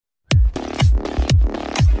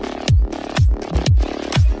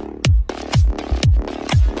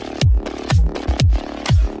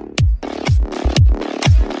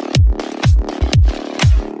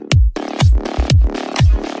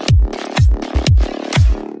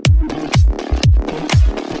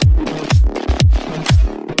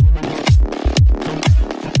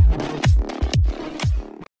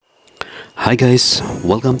Hi guys,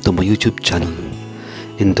 welcome to my YouTube channel.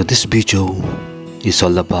 Into this video is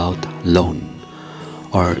all about lawn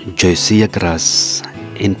or Zoysia grass.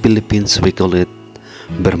 In Philippines we call it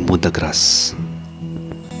Bermuda grass.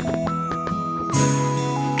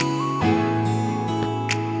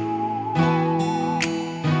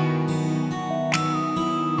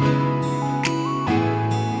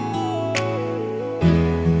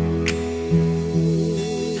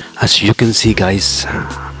 As you can see guys,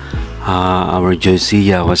 our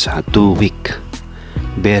Zoysia was too weak,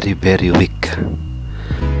 very weak.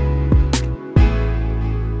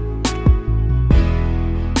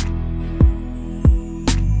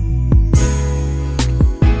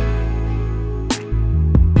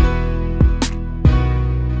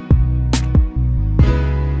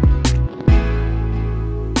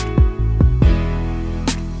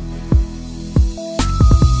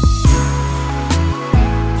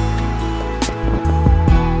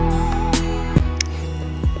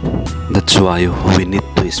 That's why we need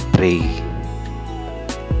to spray.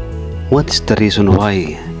 What is the reason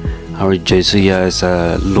why our Zoysia is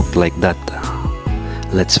look like that?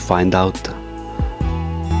 Let's find out.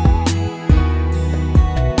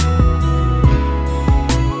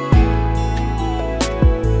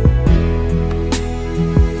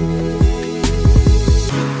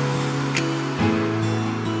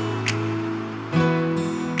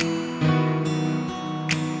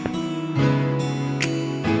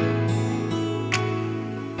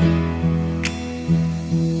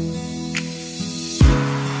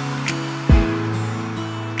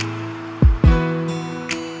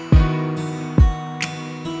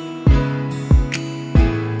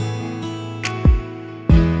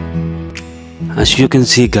 As you can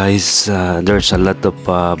see guys, there's a lot of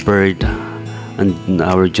bird and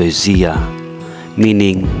our Zoysia,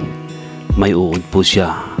 meaning may uod po siya.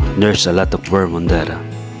 There's a lot of worm on there.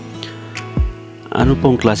 Ano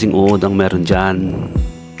pong klaseng uod ang meron dyan?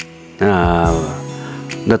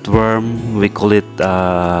 That worm, we call it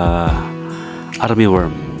army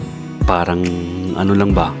worm. Parang ano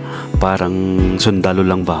lang ba? Parang sundalo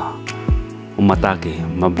lang ba? Umatake,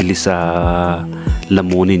 mabilis sa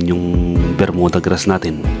lamunin yung Bermuda grass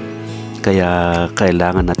natin. Kaya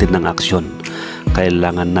kailangan natin ng aksyon.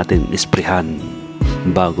 Kailangan natin isprehan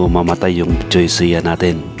bago mamatay yung Zoysia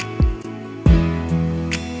natin.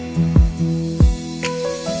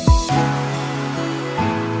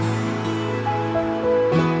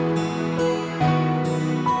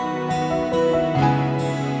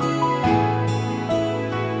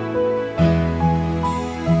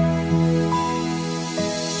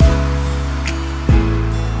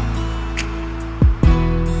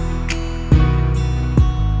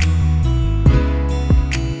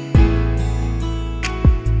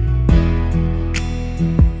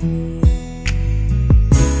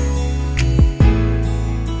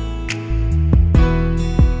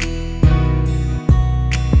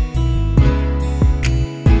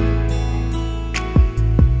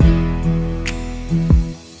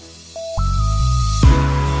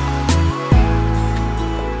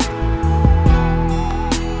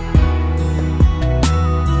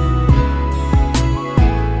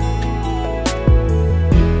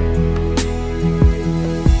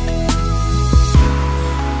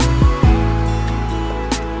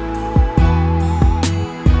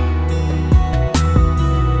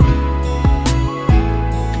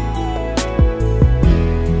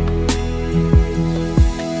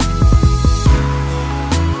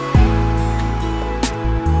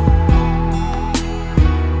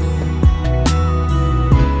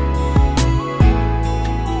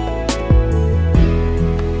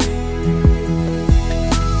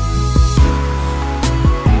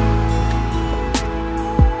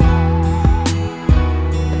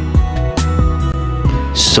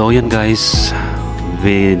 So yan guys,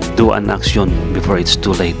 we do an action before it's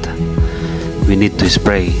too late. We need to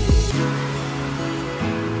spray.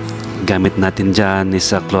 Gamit natin dyan is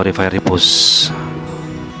a chlorifyrifos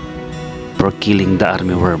for killing the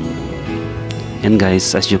army worm. And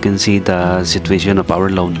guys, as you can see, the situation of our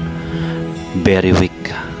lawn, very weak.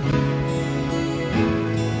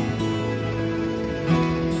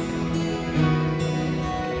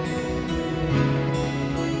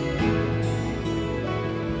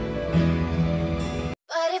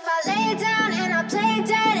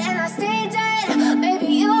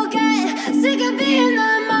 Being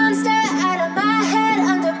the monster out of my head,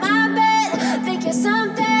 under my bed, think you're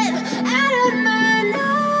something out of my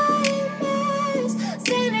nightmares,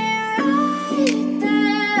 standing right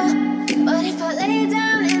there. But if I lay down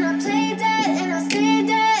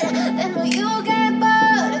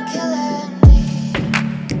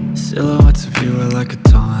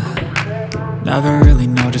Never really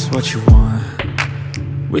know just what you want.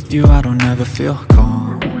 With you I don't ever feel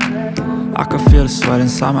calm. I can feel the sweat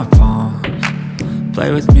inside my palms.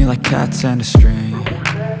 Play with me like cats and a string.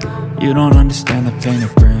 You don't understand the pain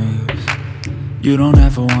it brings. You don't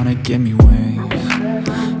ever wanna give me wings.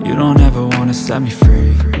 You don't ever wanna set me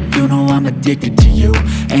free. You know I'm addicted to you,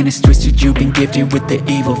 and it's twisted, you've been gifted with the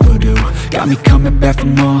evil voodoo. Got me coming back for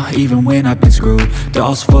more, even when I've been screwed.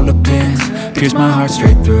 Dolls full of pins, pierce my heart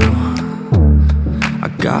straight through. I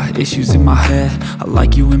got issues in my head, I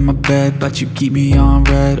like you in my bed, but you keep me on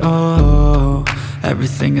red. Oh,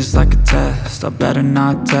 everything is like a test, I better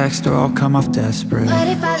not text or I'll come off desperate. But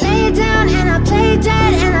if I lay down and I play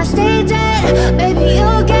dead and I stay dead, baby,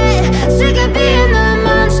 you'll get sick of being the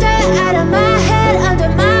monster out of my head, under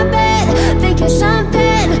my bed, thinking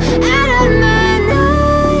something out of my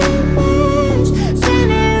nightmares,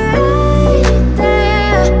 standing right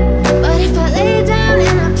there. But if I lay down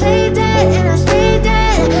and I play dead and I stay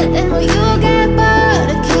dead, then will you get bored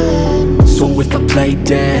of killing? So if I play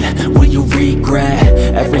dead, will you regret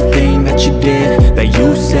everything that you did, that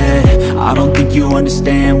you said? I don't think you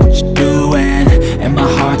understand what you're doing, and my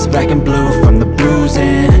heart's black and blue from the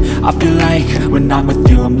bruising. I feel like when I'm with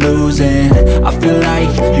you I'm losing. I feel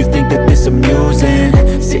like you think that this amusing,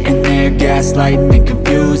 sitting there gaslighting and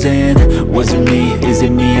confusing. Was it me? Is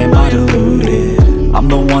it me? Am I deluded? I'm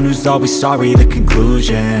the one who's always sorry, the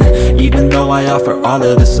conclusion, even though I offer all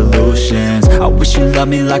of the solutions. I wish you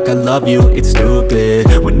loved me like I love you, it's stupid.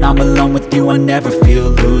 When I'm alone with you I never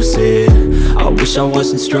feel lucid. I wish I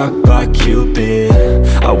wasn't struck by Cupid.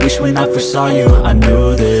 I wish when I first saw you I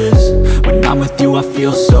knew this. When I'm with you I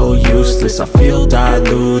feel so useless, I feel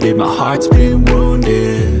diluted, my heart's been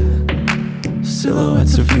wounded.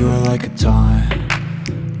 Silhouettes of you are like a taunt.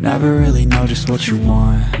 Never really know just what you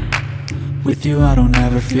want. With you I don't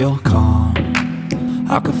ever feel calm.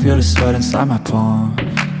 I can feel the sweat inside my palms.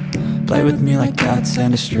 Play with me like cats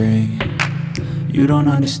and a string. You don't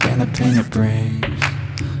understand the pain it brings.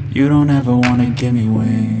 You don't ever wanna give me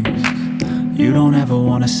wings. You don't ever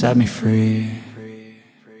wanna set me free.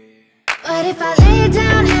 But if I lay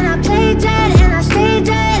down and I play dead and I stay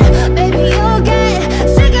dead, baby, you'll get